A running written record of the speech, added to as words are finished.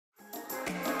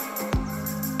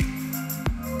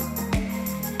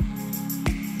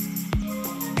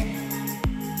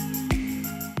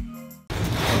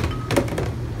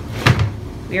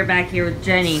We are back here with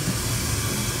Jennii,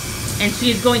 and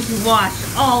she is going to wash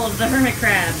all of the hermit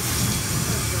crabs.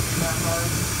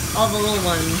 All the little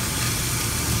ones.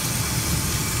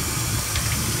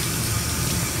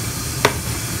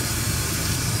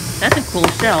 That's a cool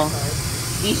shell.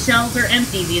 These shells are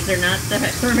empty. These are not the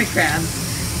hermit crabs.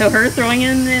 So her throwing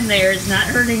them in there is not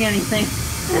hurting anything.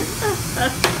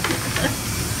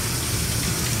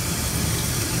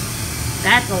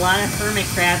 That's a lot of hermit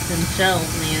crabs and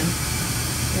shells, man.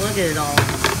 Look at it all.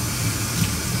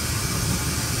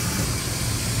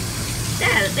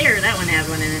 There, that one has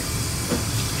one in it.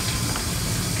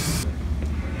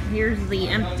 Here's the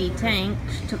empty tank.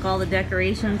 She took all the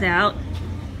decorations out.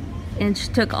 And she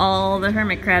took all the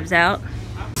hermit crabs out.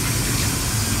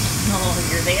 Oh,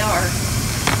 here they are.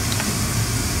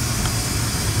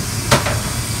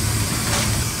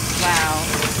 Wow.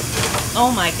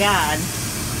 Oh my god.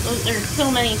 There's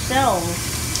so many shells.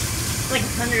 It's like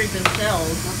hundreds of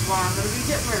shells. That's why I'm going to be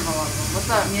getting rid of all of them.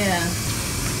 What's up? Yeah.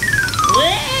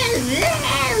 Whoa,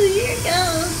 here it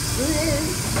goes.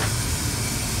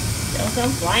 Don't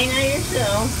come flying out of your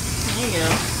shell. There you go.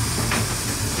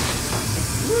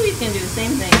 Ooh, you can do the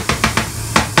same thing.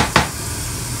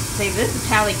 Say, this is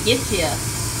how it gets you.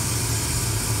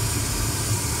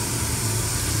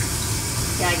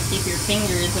 Gotta keep your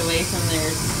fingers away from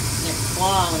their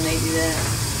claw when they do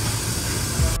that.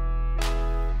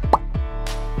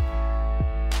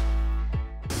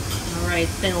 Alright,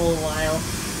 it's been a little while.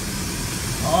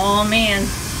 Oh man.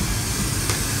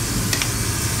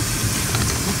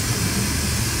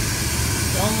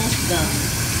 It's almost done.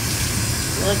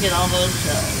 Look at all those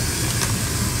shells.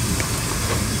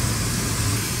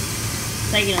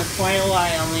 It's taking us quite a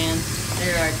while, man.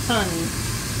 There are tons.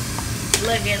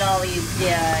 Look at all these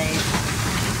guys.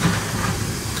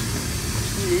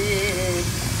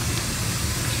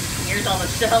 Here's all the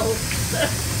shells.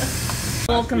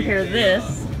 We'll compare this.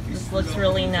 This looks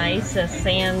really nice, a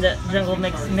sand jungle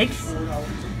mix.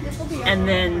 And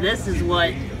then this is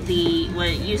what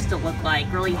it used to look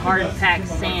like, really hard packed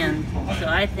sand. So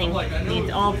I think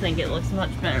we all think it looks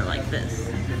much better like this.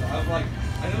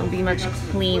 It'll be much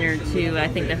cleaner too. I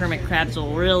think the hermit crabs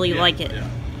will really like it.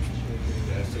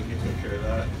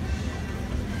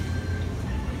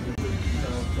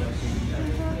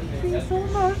 So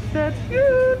much that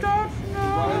you don't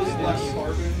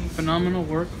know. Phenomenal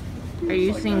work. Are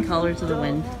you seeing Colors of the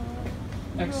Wind?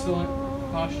 Excellent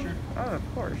posture. Oh, of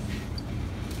course.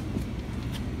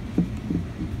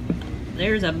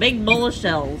 There's a big bowl of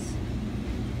shells.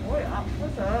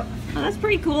 What's up? Oh, that's a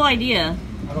pretty cool idea.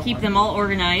 Keep them all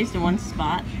organized in one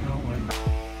spot.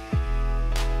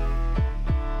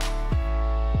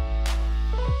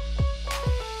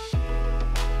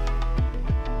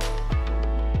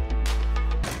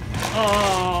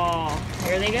 Oh,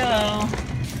 here they go.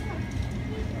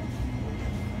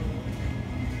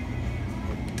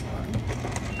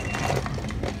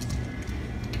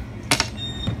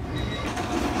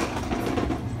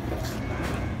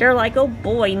 They're like, oh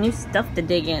boy, new stuff to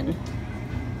dig in.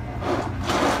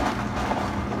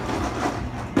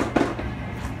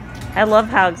 I love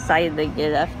how excited they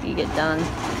get after you get done.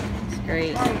 It's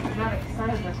great. Oh, you're not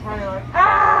excited, they're probably like,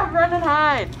 ah, run and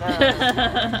hide.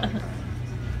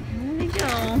 There we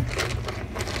go.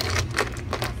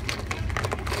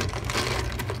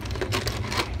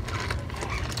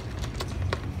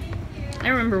 I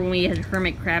remember when we had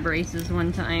hermit crab races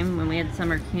one time when we had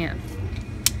summer camp.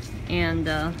 And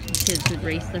kids would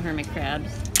race the hermit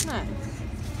crabs. Nice.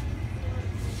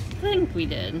 I think we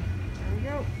did. There we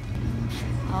go.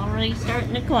 Already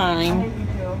starting to climb.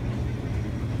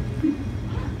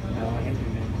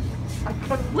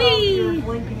 Whee!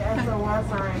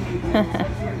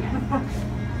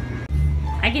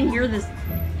 I can hear this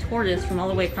tortoise from all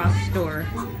the way across the store.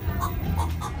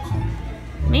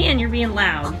 Man, you're being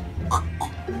loud.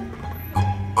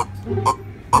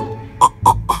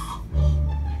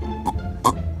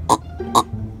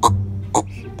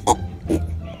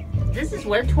 This is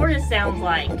what a tortoise sounds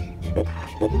like.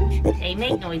 They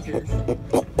make noises.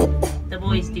 The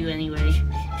boys do anyway.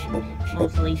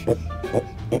 Mostly.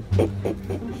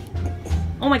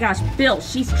 Oh my gosh, Bill,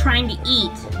 she's trying to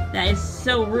eat. That is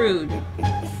so rude.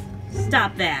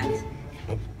 Stop that.